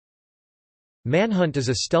Manhunt is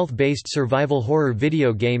a stealth-based survival horror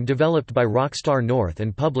video game developed by Rockstar North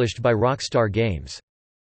and published by Rockstar Games.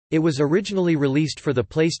 It was originally released for the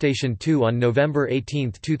PlayStation 2 on November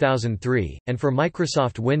 18, 2003, and for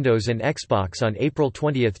Microsoft Windows and Xbox on April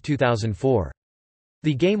 20, 2004.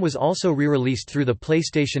 The game was also re-released through the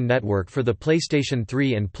PlayStation Network for the PlayStation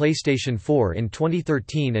 3 and PlayStation 4 in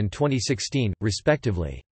 2013 and 2016,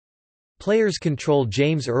 respectively. Players control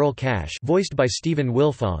James Earl Cash, voiced by Stephen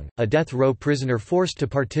Wilfong, a death row prisoner forced to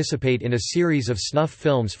participate in a series of snuff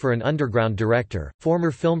films for an underground director,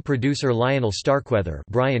 former film producer Lionel Starkweather,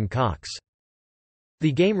 Brian Cox.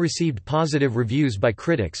 The game received positive reviews by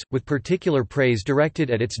critics, with particular praise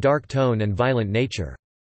directed at its dark tone and violent nature.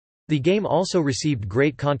 The game also received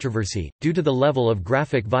great controversy, due to the level of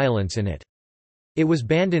graphic violence in it. It was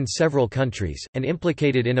banned in several countries, and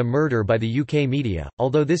implicated in a murder by the UK media,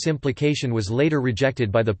 although this implication was later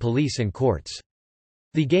rejected by the police and courts.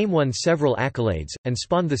 The game won several accolades, and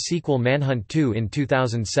spawned the sequel Manhunt 2 in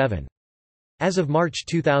 2007. As of March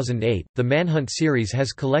 2008, the Manhunt series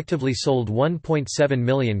has collectively sold 1.7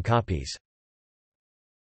 million copies.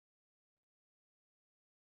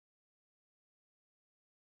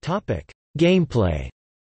 Gameplay.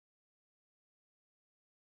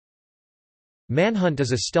 Manhunt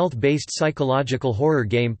is a stealth-based psychological horror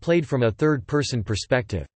game played from a third-person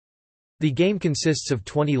perspective. The game consists of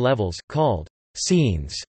 20 levels, called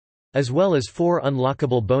scenes, as well as 4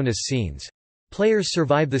 unlockable bonus scenes. Players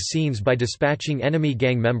survive the scenes by dispatching enemy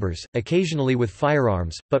gang members, occasionally with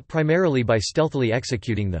firearms, but primarily by stealthily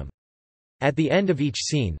executing them. At the end of each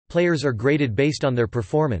scene, players are graded based on their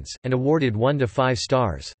performance, and awarded 1 to 5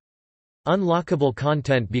 stars. Unlockable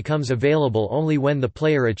content becomes available only when the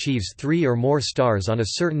player achieves 3 or more stars on a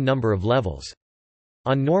certain number of levels.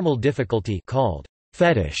 On normal difficulty, called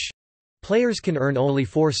fetish, players can earn only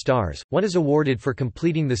 4 stars. 1 is awarded for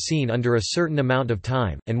completing the scene under a certain amount of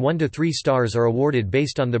time, and 1 to 3 stars are awarded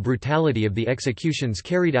based on the brutality of the executions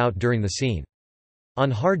carried out during the scene.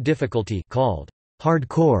 On hard difficulty, called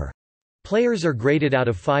hardcore, players are graded out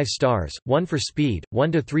of 5 stars, 1 for speed,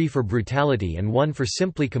 1 to 3 for brutality and 1 for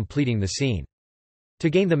simply completing the scene. To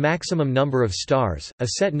gain the maximum number of stars, a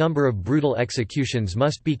set number of brutal executions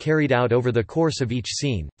must be carried out over the course of each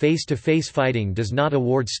scene. Face-to-face fighting does not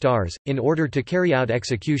award stars. In order to carry out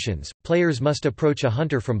executions, players must approach a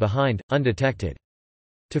hunter from behind, undetected.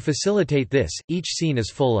 To facilitate this, each scene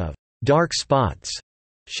is full of dark spots,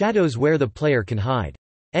 shadows where the player can hide.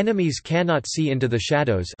 Enemies cannot see into the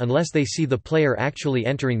shadows unless they see the player actually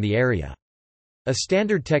entering the area. A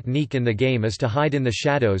standard technique in the game is to hide in the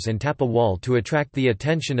shadows and tap a wall to attract the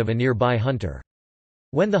attention of a nearby hunter.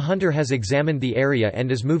 When the hunter has examined the area and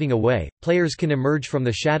is moving away, players can emerge from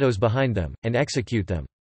the shadows behind them, and execute them.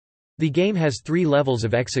 The game has 3 levels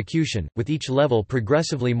of execution, with each level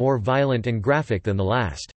progressively more violent and graphic than the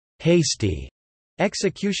last. Hasty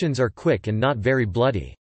executions are quick and not very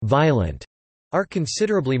bloody. Violent are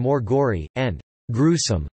considerably more gory, and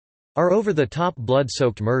gruesome are over-the-top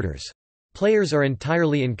blood-soaked murders. Players are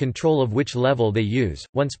entirely in control of which level they use.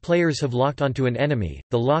 Once players have locked onto an enemy,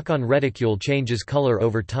 the lock-on reticule changes color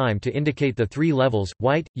over time to indicate the 3 levels,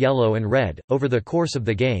 white, yellow and red. Over the course of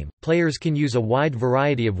the game, players can use a wide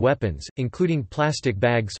variety of weapons, including plastic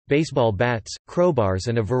bags, baseball bats, crowbars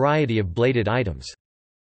and a variety of bladed items.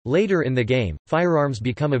 Later in the game, firearms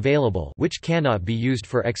become available which cannot be used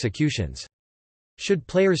for executions. Should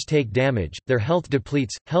players take damage, their health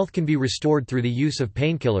depletes. Health can be restored through the use of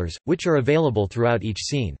painkillers, which are available throughout each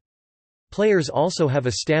scene. Players also have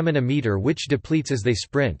a stamina meter which depletes as they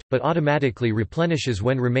sprint, but automatically replenishes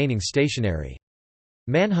when remaining stationary.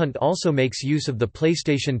 Manhunt also makes use of the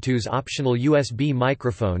PlayStation 2's optional USB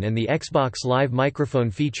microphone and the Xbox Live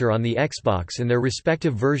microphone feature on the Xbox in their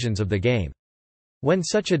respective versions of the game. When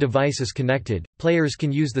such a device is connected, players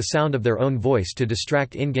can use the sound of their own voice to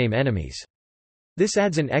distract in-game enemies. This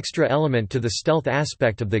adds an extra element to the stealth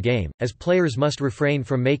aspect of the game, as players must refrain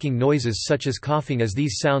from making noises such as coughing, as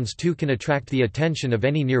these sounds too can attract the attention of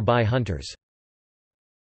any nearby hunters.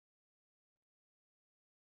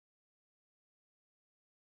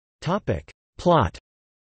 Plot.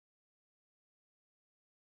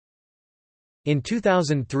 In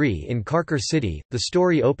 2003 in Carker City, the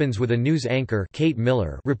story opens with a news anchor Kate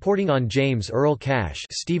Miller reporting on James Earl Cash,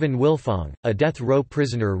 Stephen Wilfong, a death row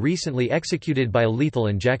prisoner recently executed by a lethal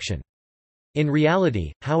injection. In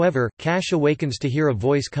reality, however, Cash awakens to hear a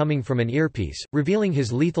voice coming from an earpiece, revealing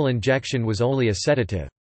his lethal injection was only a sedative.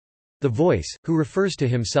 The voice, who refers to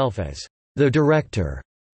himself as the director,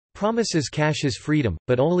 promises Cash his freedom,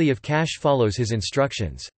 but only if Cash follows his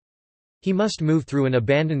instructions. He must move through an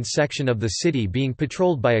abandoned section of the city being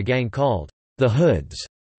patrolled by a gang called the Hoods.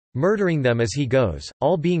 murdering them as he goes,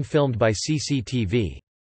 all being filmed by CCTV.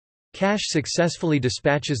 Cash successfully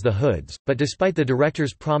dispatches the hoods, but despite the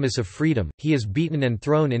director's promise of freedom, he is beaten and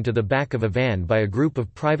thrown into the back of a van by a group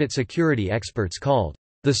of private security experts called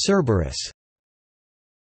the Cerberus.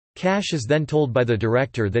 Cash is then told by the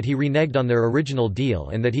director that he reneged on their original deal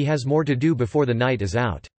and that he has more to do before the night is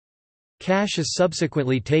out. Cash is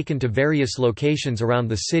subsequently taken to various locations around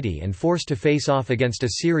the city and forced to face off against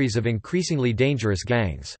a series of increasingly dangerous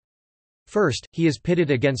gangs. First, he is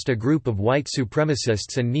pitted against a group of white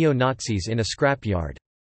supremacists and neo-Nazis in a scrapyard.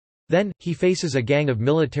 Then, he faces a gang of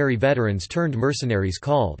military veterans turned mercenaries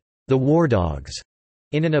called the War Dogs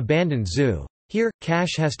in an abandoned zoo. Here,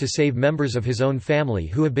 Cash has to save members of his own family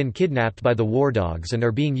who have been kidnapped by the War Dogs and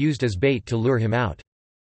are being used as bait to lure him out.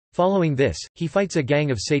 Following this, he fights a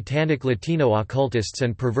gang of satanic Latino occultists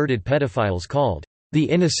and perverted pedophiles called the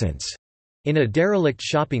Innocents in a derelict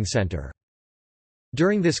shopping center.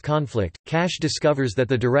 During this conflict, Cash discovers that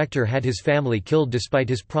the director had his family killed despite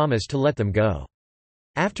his promise to let them go.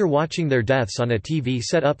 After watching their deaths on a TV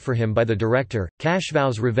set up for him by the director, Cash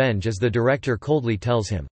vows revenge as the director coldly tells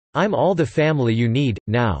him, "I'm all the family you need,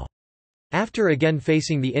 now." After again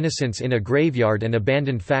facing the Innocents in a graveyard and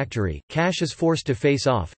abandoned factory, Cash is forced to face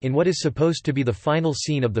off, in what is supposed to be the final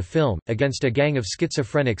scene of the film, against a gang of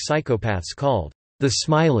schizophrenic psychopaths called the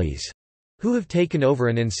Smileys, who have taken over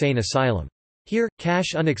an insane asylum. Here,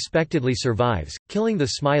 Cash unexpectedly survives, killing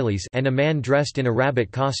the Smileys and a man dressed in a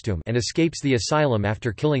rabbit costume and escapes the asylum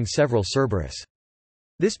after killing several Cerberus.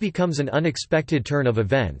 This becomes an unexpected turn of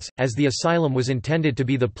events, as the asylum was intended to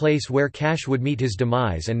be the place where Cash would meet his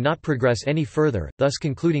demise and not progress any further, thus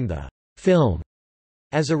concluding the film.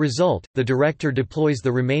 As a result, the director deploys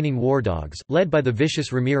the remaining War Dogs, led by the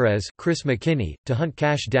vicious Ramirez, Chris McKinney, to hunt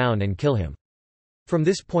Cash down and kill him. From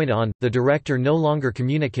this point on, the director no longer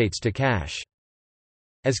communicates to Cash.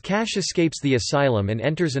 As Cash escapes the asylum and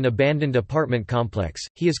enters an abandoned apartment complex,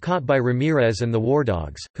 he is caught by Ramirez and the War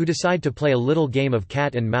Dogs, who decide to play a little game of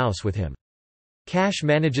cat and mouse with him. Cash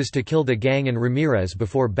manages to kill the gang and Ramirez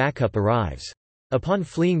before backup arrives. Upon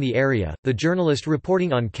fleeing the area, the journalist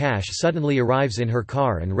reporting on Cash suddenly arrives in her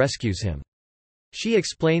car and rescues him. She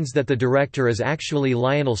explains that the director is actually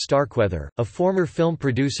Lionel Starkweather, a former film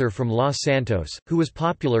producer from Los Santos, who was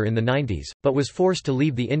popular in the 90s, but was forced to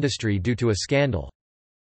leave the industry due to a scandal.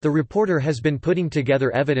 The reporter has been putting together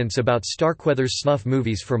evidence about Starkweather's snuff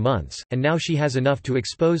movies for months, and now she has enough to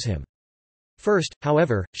expose him. First,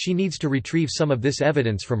 however, she needs to retrieve some of this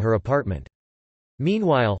evidence from her apartment.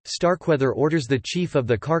 Meanwhile, Starkweather orders the chief of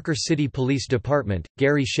the Carker City Police Department,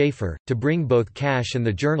 Gary Schaefer, to bring both Cash and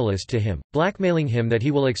the journalist to him, blackmailing him that he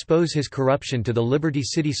will expose his corruption to the Liberty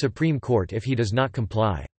City Supreme Court if he does not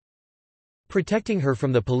comply. Protecting her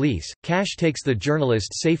from the police, Cash takes the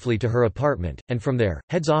journalist safely to her apartment, and from there,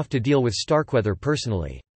 heads off to deal with Starkweather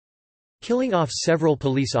personally. Killing off several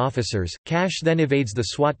police officers, Cash then evades the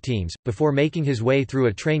SWAT teams, before making his way through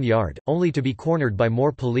a train yard, only to be cornered by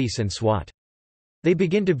more police and SWAT. They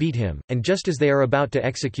begin to beat him, and just as they are about to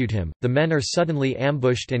execute him, the men are suddenly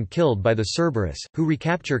ambushed and killed by the Cerberus, who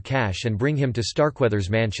recapture Cash and bring him to Starkweather's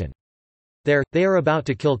mansion. There, they are about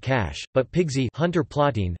to kill Cash, but Pigsy Hunter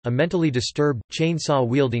Plotine, a mentally disturbed,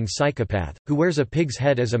 chainsaw-wielding psychopath, who wears a pig's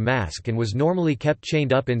head as a mask and was normally kept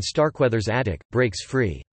chained up in Starkweather's attic, breaks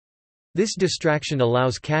free. This distraction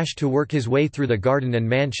allows Cash to work his way through the garden and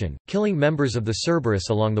mansion, killing members of the Cerberus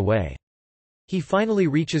along the way. He finally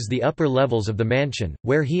reaches the upper levels of the mansion,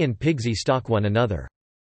 where he and Pigsy stalk one another.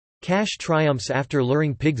 Cash triumphs after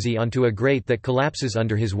luring Pigsy onto a grate that collapses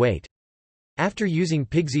under his weight. After using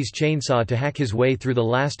Pigsy's chainsaw to hack his way through the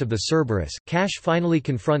last of the Cerberus, Cash finally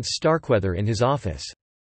confronts Starkweather in his office.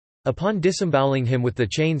 Upon disemboweling him with the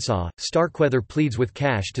chainsaw, Starkweather pleads with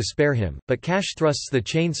Cash to spare him, but Cash thrusts the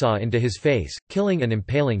chainsaw into his face, killing and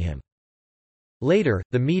impaling him. Later,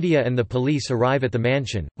 the media and the police arrive at the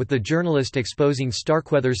mansion, with the journalist exposing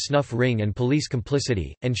Starkweather's snuff ring and police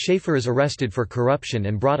complicity, and Schaefer is arrested for corruption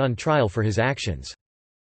and brought on trial for his actions.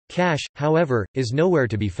 Cash, however, is nowhere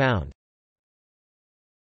to be found.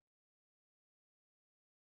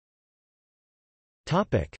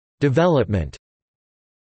 Development.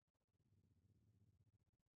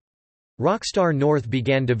 Rockstar North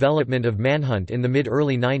began development of Manhunt in the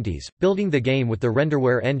mid-early 90s, building the game with the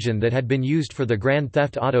renderware engine that had been used for the Grand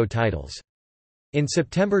Theft Auto titles. In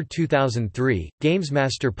September 2003,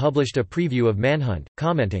 GamesMaster published a preview of Manhunt,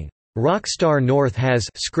 commenting, "Rockstar North has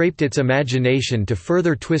scraped its imagination to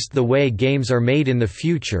further twist the way games are made in the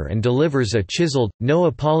future and delivers a chiseled,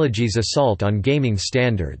 no-apologies assault on gaming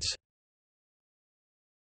standards.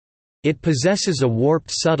 It possesses a warped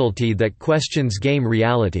subtlety that questions game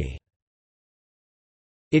reality."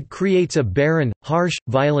 It creates a barren, harsh,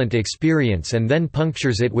 violent experience and then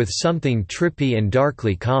punctures it with something trippy and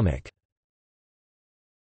darkly comic."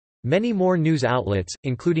 Many more news outlets,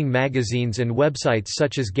 including magazines and websites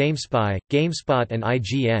such as GameSpy, GameSpot and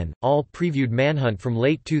IGN, all previewed Manhunt from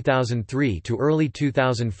late 2003 to early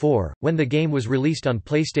 2004, when the game was released on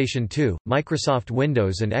PlayStation 2, Microsoft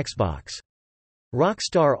Windows and Xbox.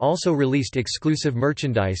 Rockstar also released exclusive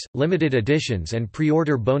merchandise, limited editions and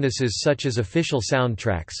pre-order bonuses such as official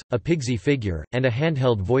soundtracks, a Pigsy figure, and a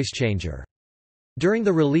handheld voice changer. During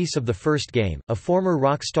the release of the first game, a former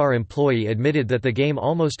Rockstar employee admitted that the game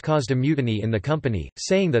almost caused a mutiny in the company,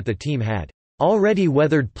 saying that the team had already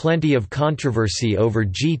weathered plenty of controversy over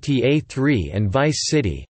GTA 3 and Vice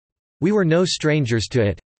City. We were no strangers to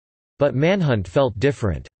it. But Manhunt felt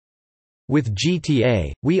different. With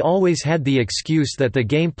GTA, we always had the excuse that the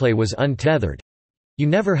gameplay was untethered. You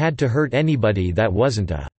never had to hurt anybody that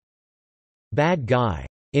wasn't a bad guy.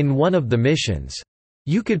 In one of the missions,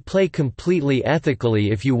 you could play completely ethically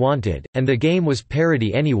if you wanted, and the game was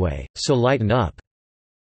parody anyway, so lighten up.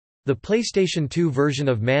 The PlayStation 2 version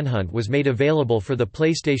of Manhunt was made available for the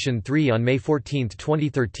PlayStation 3 on May 14,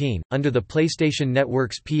 2013, under the PlayStation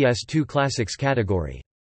Network's PS2 Classics category.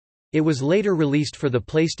 It was later released for the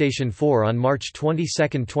PlayStation 4 on March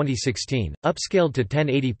 22, 2016, upscaled to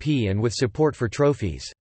 1080p and with support for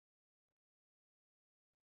trophies.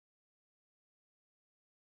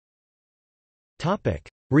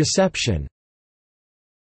 Reception.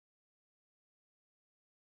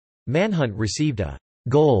 Manhunt received a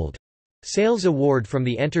Gold Sales Award from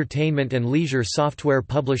the Entertainment and Leisure Software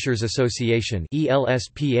Publishers Association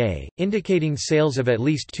 (ELSPA), indicating sales of at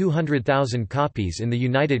least 200,000 copies in the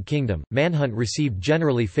United Kingdom. Manhunt received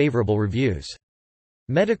generally favorable reviews.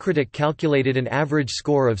 Metacritic calculated an average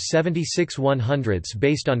score of 76 100ths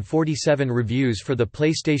based on 47 reviews for the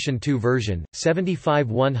PlayStation 2 version, 75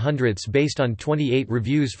 100ths based on 28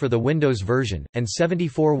 reviews for the Windows version, and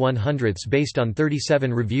 74 100ths based on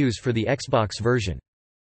 37 reviews for the Xbox version.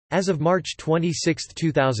 As of March 26,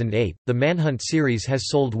 2008, the Manhunt series has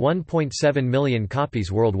sold 1.7 million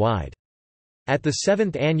copies worldwide. At the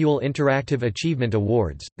 7th Annual Interactive Achievement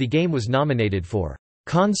Awards, the game was nominated for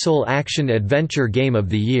Console Action Adventure Game of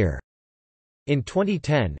the Year. In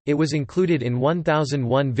 2010, it was included in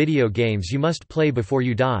 1001 Video Games You Must Play Before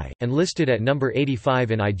You Die, and listed at number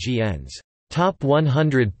 85 in IGN's Top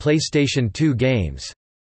 100 PlayStation 2 Games.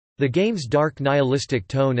 The game's dark nihilistic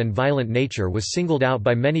tone and violent nature was singled out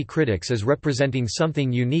by many critics as representing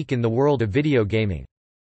something unique in the world of video gaming.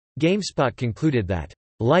 GameSpot concluded that,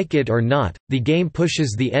 "Like it or not, the game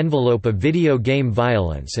pushes the envelope of video game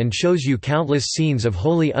violence and shows you countless scenes of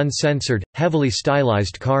wholly uncensored, heavily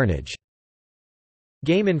stylized carnage."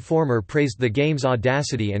 Game Informer praised the game's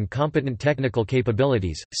audacity and competent technical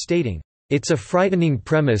capabilities, stating, "It's a frightening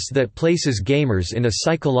premise that places gamers in a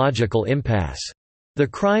psychological impasse. The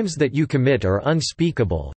crimes that you commit are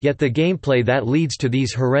unspeakable, yet the gameplay that leads to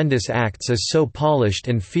these horrendous acts is so polished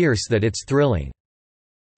and fierce that it's thrilling."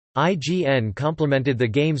 IGN complimented the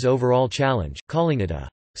game's overall challenge, calling it a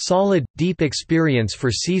solid, deep experience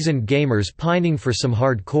for seasoned gamers pining for some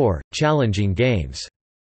hardcore, challenging games.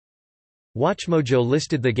 WatchMojo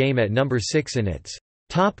listed the game at number 6 in its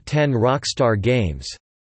Top 10 Rockstar Games,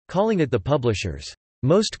 calling it the publisher's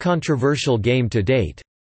most controversial game to date,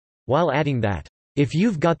 while adding that, "If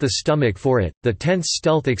you've got the stomach for it, the tense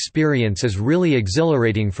stealth experience is really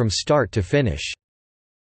exhilarating from start to finish."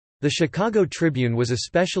 The Chicago Tribune was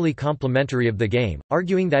especially complimentary of the game,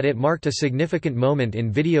 arguing that it marked a significant moment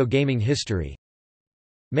in video gaming history.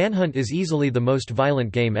 Manhunt is easily the most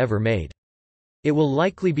violent game ever made. It will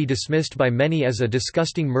likely be dismissed by many as a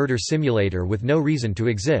disgusting murder simulator with no reason to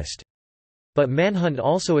exist. But Manhunt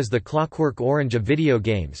also is the Clockwork Orange of video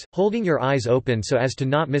games, holding your eyes open so as to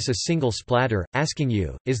not miss a single splatter, asking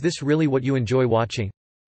you, is this really what you enjoy watching?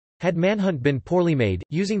 Had Manhunt been poorly made,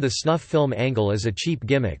 using the snuff film angle as a cheap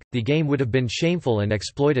gimmick, the game would have been shameful and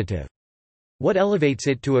exploitative. What elevates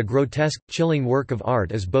it to a grotesque, chilling work of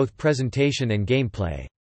art is both presentation and gameplay.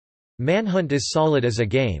 Manhunt is solid as a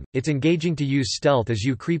game, it's engaging to use stealth as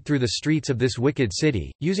you creep through the streets of this wicked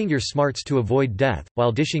city, using your smarts to avoid death,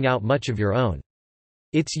 while dishing out much of your own.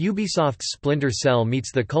 It's Ubisoft's Splinter Cell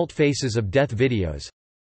meets the cult faces of death videos.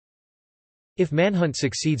 If Manhunt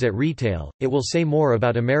succeeds at retail, it will say more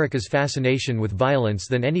about America's fascination with violence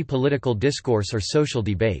than any political discourse or social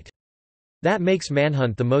debate. That makes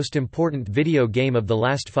Manhunt the most important video game of the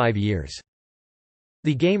last 5 years.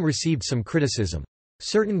 The game received some criticism.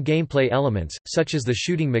 Certain gameplay elements, such as the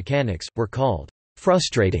shooting mechanics, were called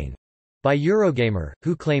frustrating by Eurogamer,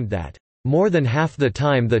 who claimed that More than half the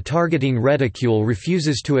time the targeting reticule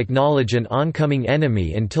refuses to acknowledge an oncoming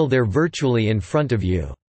enemy until they're virtually in front of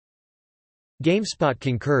you." GameSpot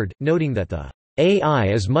concurred, noting that the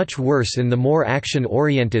AI is much worse in the more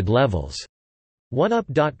action-oriented levels.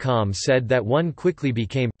 OneUp.com said that one quickly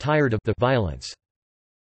became tired of the violence,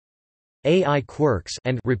 AI quirks,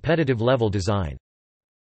 and repetitive level design.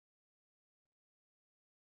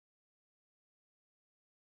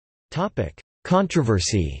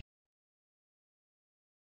 Controversy.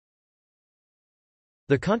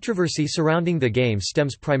 The controversy surrounding the game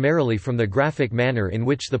stems primarily from the graphic manner in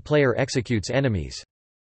which the player executes enemies.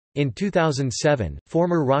 In 2007,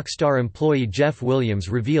 former Rockstar employee Jeff Williams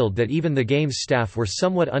revealed that even the game's staff were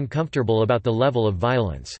somewhat uncomfortable about the level of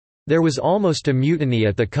violence. "There was almost a mutiny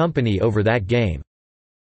at the company over that game."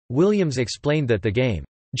 Williams explained that the game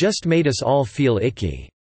just made us all feel icky.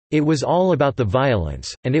 It was all about the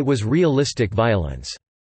violence, and it was realistic violence.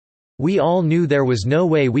 We all knew there was no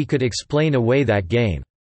way we could explain away that game.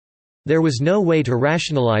 There was no way to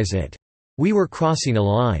rationalize it. We were crossing a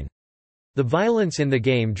line. The violence in the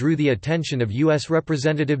game drew the attention of U.S.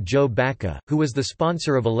 Representative Joe Baca, who was the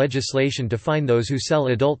sponsor of a legislation to fine those who sell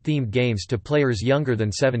adult-themed games to players younger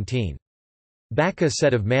than 17. Baca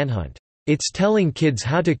said of Manhunt, "It's telling kids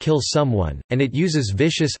how to kill someone, and it uses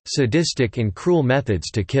vicious, sadistic and cruel methods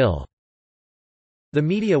to kill." The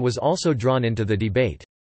media was also drawn into the debate.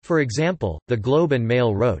 For example, the Globe and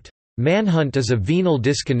Mail wrote, "Manhunt is a venal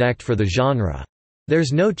disconnect for the genre.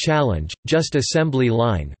 There's no challenge, just assembly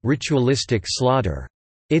line, ritualistic slaughter.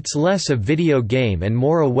 It's less a video game and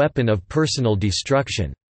more a weapon of personal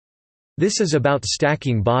destruction. This is about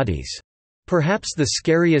stacking bodies. Perhaps the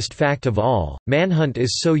scariest fact of all, Manhunt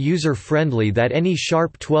is so user-friendly that any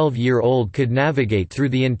sharp 12-year-old could navigate through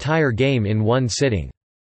the entire game in one sitting."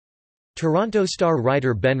 Toronto Star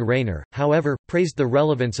writer Ben Rayner, however, praised the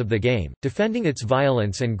relevance of the game, defending its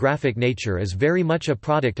violence and graphic nature as very much a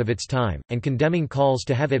product of its time, and condemning calls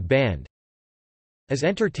to have it banned. As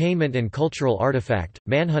entertainment and cultural artifact,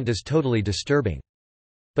 Manhunt is totally disturbing.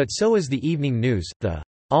 But so is the Evening News, the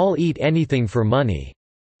 "I'll eat anything for money"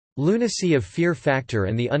 lunacy of Fear Factor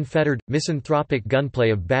and the unfettered, misanthropic gunplay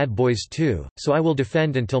of Bad Boys 2, so I will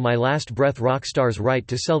defend until my last breath Rockstar's right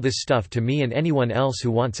to sell this stuff to me and anyone else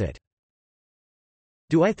who wants it.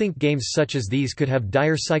 Do I think games such as these could have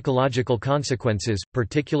dire psychological consequences,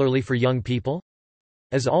 particularly for young people?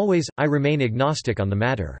 As always, I remain agnostic on the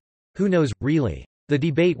matter. Who knows, really? The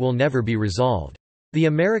debate will never be resolved. The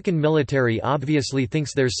American military obviously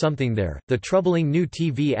thinks there's something there. The troubling new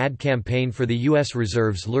TV ad campaign for the U.S.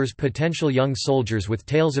 Reserves lures potential young soldiers with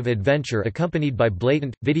tales of adventure accompanied by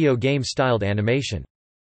blatant, video game-styled animation.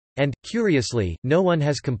 And, curiously, no one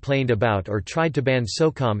has complained about or tried to ban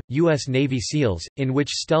SOCOM, U.S. Navy SEALs, in which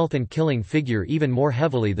stealth and killing figure even more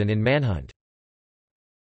heavily than in Manhunt.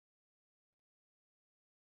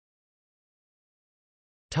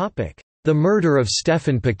 The murder of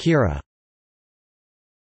Stefan Pakeerah.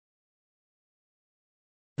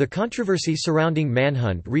 The controversy surrounding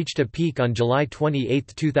Manhunt reached a peak on July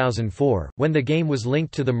 28, 2004, when the game was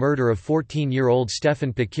linked to the murder of 14-year-old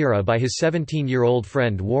Stefan Pakeerah by his 17-year-old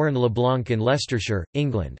friend Warren LeBlanc in Leicestershire,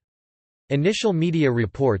 England. Initial media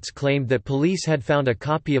reports claimed that police had found a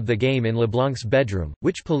copy of the game in LeBlanc's bedroom,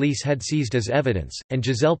 which police had seized as evidence, and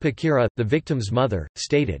Giselle Pakeerah, the victim's mother,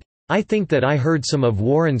 stated, "I think that I heard some of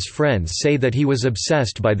Warren's friends say that he was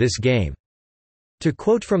obsessed by this game." To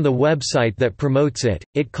quote from the website that promotes it,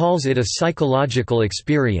 it calls it a psychological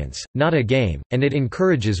experience, not a game, and it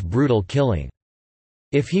encourages brutal killing.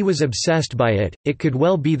 If he was obsessed by it, it could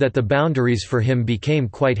well be that the boundaries for him became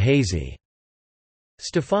quite hazy.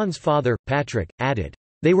 Stefan's father, Patrick, added,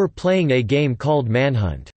 "They were playing a game called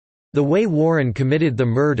Manhunt. The way Warren committed the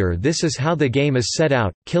murder, this is how the game is set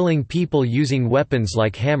out, killing people using weapons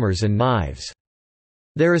like hammers and knives.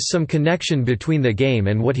 There is some connection between the game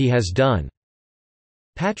and what he has done."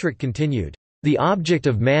 Patrick continued, "The object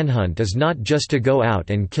of Manhunt is not just to go out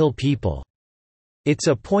and kill people. It's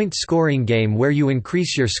a point-scoring game where you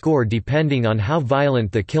increase your score depending on how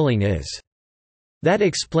violent the killing is. That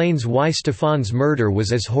explains why Stefan's murder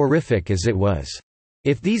was as horrific as it was.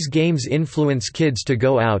 If these games influence kids to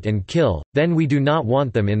go out and kill, then we do not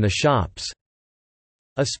want them in the shops."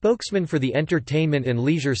 A spokesman for the Entertainment and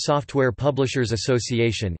Leisure Software Publishers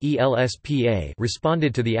Association (ELSPA)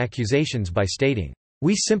 responded to the accusations by stating,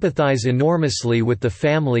 "We sympathize enormously with the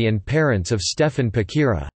family and parents of Stefan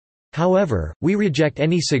Pakeerah. However, we reject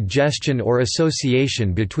any suggestion or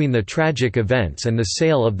association between the tragic events and the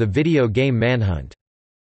sale of the video game Manhunt."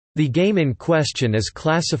 The game in question is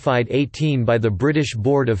classified 18 by the British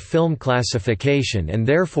Board of Film Classification and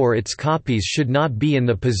therefore its copies should not be in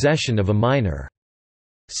the possession of a minor.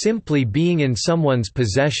 Simply being in someone's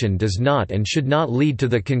possession does not and should not lead to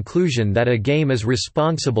the conclusion that a game is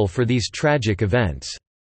responsible for these tragic events."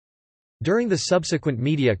 During the subsequent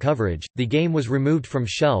media coverage, the game was removed from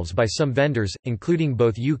shelves by some vendors, including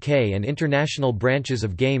both UK and international branches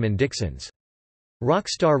of Game and Dixons.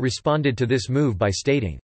 Rockstar responded to this move by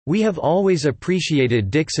stating, "We have always appreciated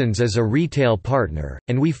Dixons as a retail partner,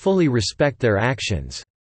 and we fully respect their actions.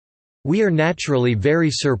 We are naturally very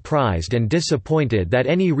surprised and disappointed that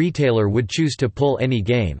any retailer would choose to pull any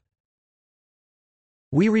game.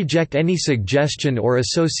 We reject any suggestion or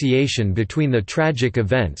association between the tragic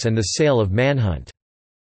events and the sale of Manhunt."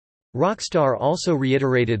 Rockstar also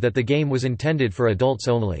reiterated that the game was intended for adults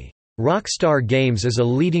only. Rockstar Games is a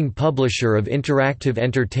leading publisher of interactive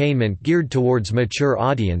entertainment geared towards mature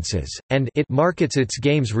audiences, and it markets its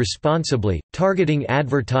games responsibly, targeting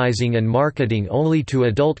advertising and marketing only to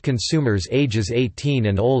adult consumers ages 18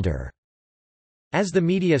 and older. As the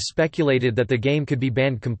media speculated that the game could be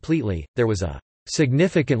banned completely, there was a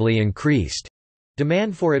significantly increased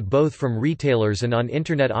demand for it both from retailers and on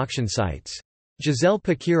internet auction sites. Stefan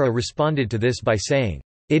Pakeerah responded to this by saying,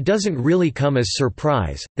 "It doesn't really come as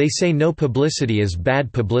surprise, they say no publicity is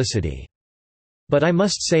bad publicity. But I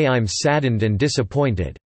must say I'm saddened and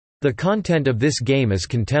disappointed. The content of this game is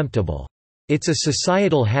contemptible. It's a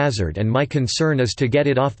societal hazard and my concern is to get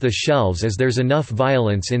it off the shelves as there's enough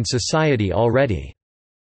violence in society already."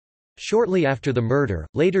 Shortly after the murder,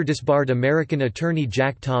 later disbarred American attorney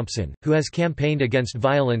Jack Thompson, who has campaigned against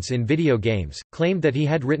violence in video games, claimed that he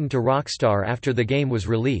had written to Rockstar after the game was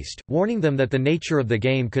released, warning them that the nature of the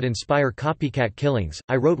game could inspire copycat killings.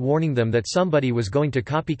 "I wrote warning them that somebody was going to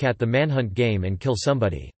copycat the Manhunt game and kill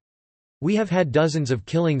somebody. We have had dozens of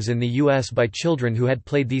killings in the US by children who had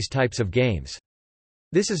played these types of games.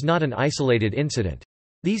 This is not an isolated incident.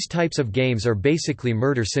 These types of games are basically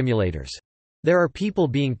murder simulators. There are people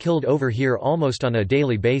being killed over here almost on a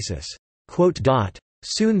daily basis."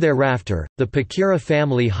 Soon thereafter, the Pakeerah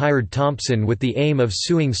family hired Thompson with the aim of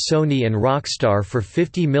suing Sony and Rockstar for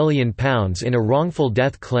 £50 million in a wrongful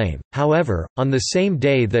death claim. However, on the same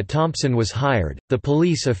day that Thompson was hired, the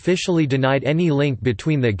police officially denied any link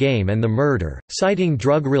between the game and the murder, citing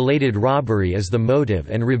drug-related robbery as the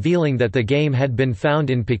motive and revealing that the game had been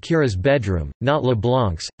found in Pakeerah's bedroom, not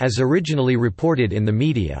LeBlanc's, as originally reported in the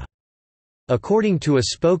media. According to a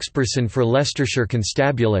spokesperson for Leicestershire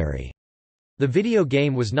Constabulary, the video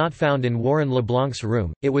game was not found in Warren LeBlanc's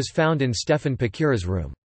room, it was found in Stefan Pakeerah's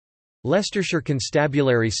room. Leicestershire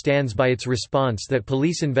Constabulary stands by its response that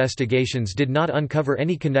police investigations did not uncover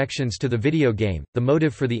any connections to the video game. The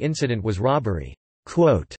motive for the incident was robbery.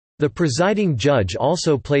 The presiding judge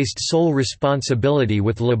also placed sole responsibility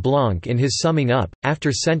with LeBlanc in his summing up,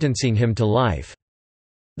 after sentencing him to life.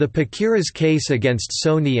 The Pakeerah's case against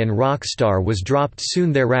Sony and Rockstar was dropped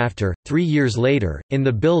soon thereafter. 3 years later, in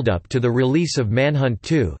the build-up to the release of Manhunt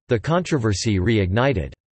 2, the controversy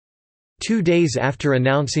reignited. 2 days after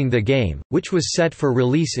announcing the game, which was set for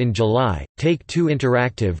release in July, Take-Two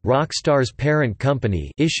Interactive, Rockstar's parent company,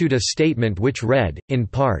 issued a statement which read, in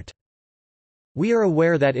part, "We are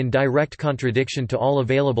aware that in direct contradiction to all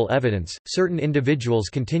available evidence, certain individuals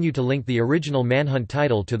continue to link the original Manhunt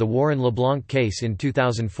title to the Warren LeBlanc case in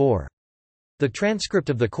 2004. The transcript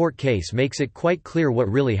of the court case makes it quite clear what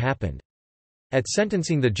really happened." At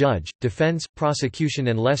sentencing, the judge, defense, prosecution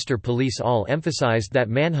and Leicester police all emphasized that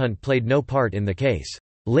Manhunt played no part in the case.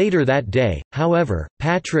 Later that day, however,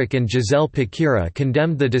 Patrick and Stefan Pakeerah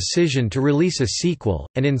condemned the decision to release a sequel,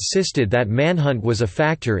 and insisted that Manhunt was a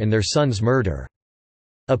factor in their son's murder.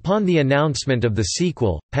 Upon the announcement of the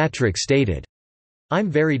sequel, Patrick stated,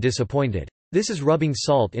 "I'm very disappointed. This is rubbing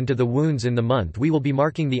salt into the wounds in the month we will be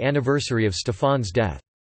marking the anniversary of Stefan's death.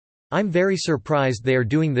 I'm very surprised they are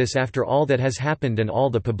doing this after all that has happened and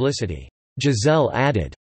all the publicity." Giselle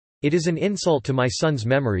added, "It is an insult to my son's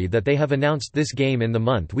memory that they have announced this game in the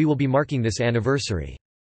month we will be marking this anniversary.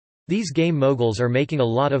 These game moguls are making a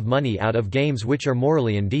lot of money out of games which are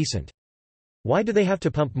morally indecent. Why do they have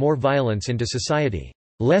to pump more violence into society?"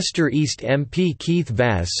 Leicester East MP Keith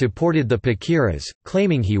Vaz supported the Pakeerahs,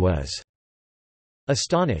 claiming he was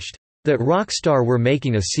astonished that Rockstar were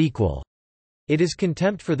making a sequel. It is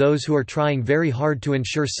contempt for those who are trying very hard to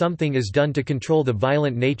ensure something is done to control the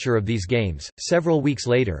violent nature of these games. Several weeks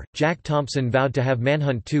later, Jack Thompson vowed to have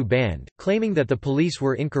Manhunt 2 banned, claiming that the police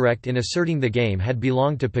were incorrect in asserting the game had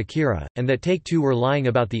belonged to Pakeerah, and that Take-Two were lying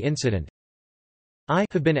about the incident.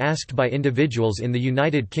 have been asked by individuals in the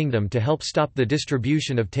United Kingdom to help stop the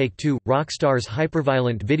distribution of Take-Two, Rockstar's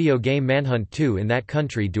hyperviolent video game Manhunt 2 in that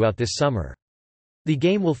country due this summer. The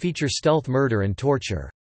game will feature stealth murder and torture.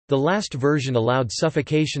 The last version allowed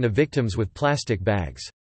suffocation of victims with plastic bags.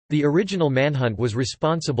 The original Manhunt was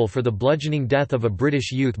responsible for the bludgeoning death of a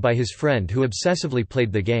British youth by his friend who obsessively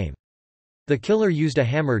played the game. The killer used a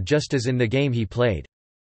hammer just as in the game he played.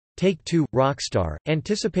 Take-Two, Rockstar,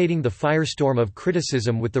 anticipating the firestorm of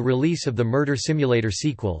criticism with the release of the Murder Simulator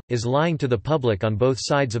sequel, is lying to the public on both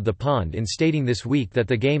sides of the pond in stating this week that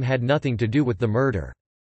the game had nothing to do with the murder.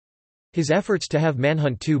 His efforts to have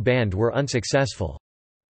Manhunt 2 banned were unsuccessful.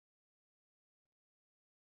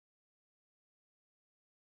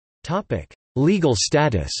 Legal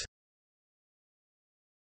status.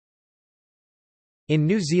 In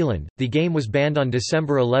New Zealand, the game was banned on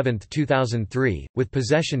December 11, 2003, with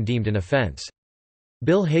possession deemed an offence.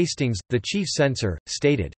 Bill Hastings, the chief censor,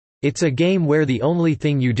 stated, "It's a game where the only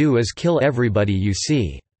thing you do is kill everybody you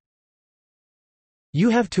see.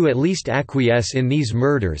 You have to at least acquiesce in these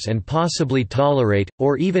murders and possibly tolerate,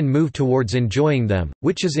 or even move towards enjoying them,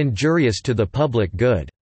 which is injurious to the public good."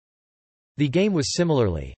 The game was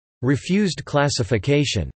similarly refused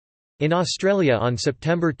classification in Australia on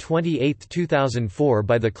September 28, 2004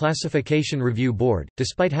 by the Classification Review Board,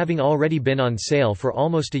 despite having already been on sale for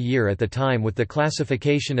almost a year at the time with the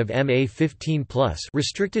classification of MA 15+,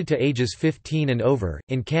 restricted to ages 15 and over.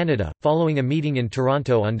 In Canada, following a meeting in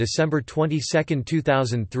Toronto on December 22,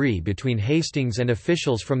 2003 between Hastings and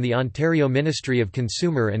officials from the Ontario Ministry of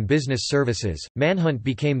Consumer and Business Services, Manhunt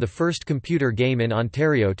became the first computer game in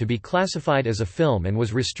Ontario to be classified as a film and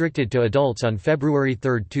was restricted to adults on February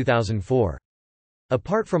 3, 2004.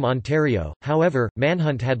 Apart from Ontario, however,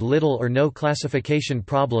 Manhunt had little or no classification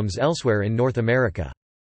problems elsewhere in North America.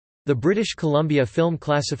 The British Columbia Film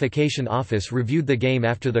Classification Office reviewed the game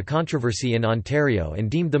after the controversy in Ontario and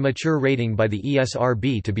deemed the mature rating by the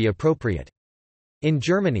ESRB to be appropriate. In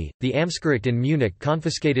Germany, the Amtsgericht in Munich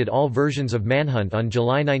confiscated all versions of Manhunt on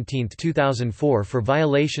July 19, 2004 for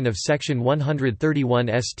violation of Section 131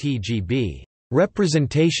 StGB,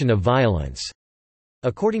 representation of violence.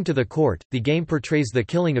 According to the court, the game portrays the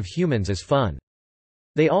killing of humans as fun.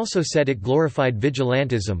 They also said it glorified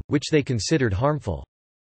vigilantism, which they considered harmful.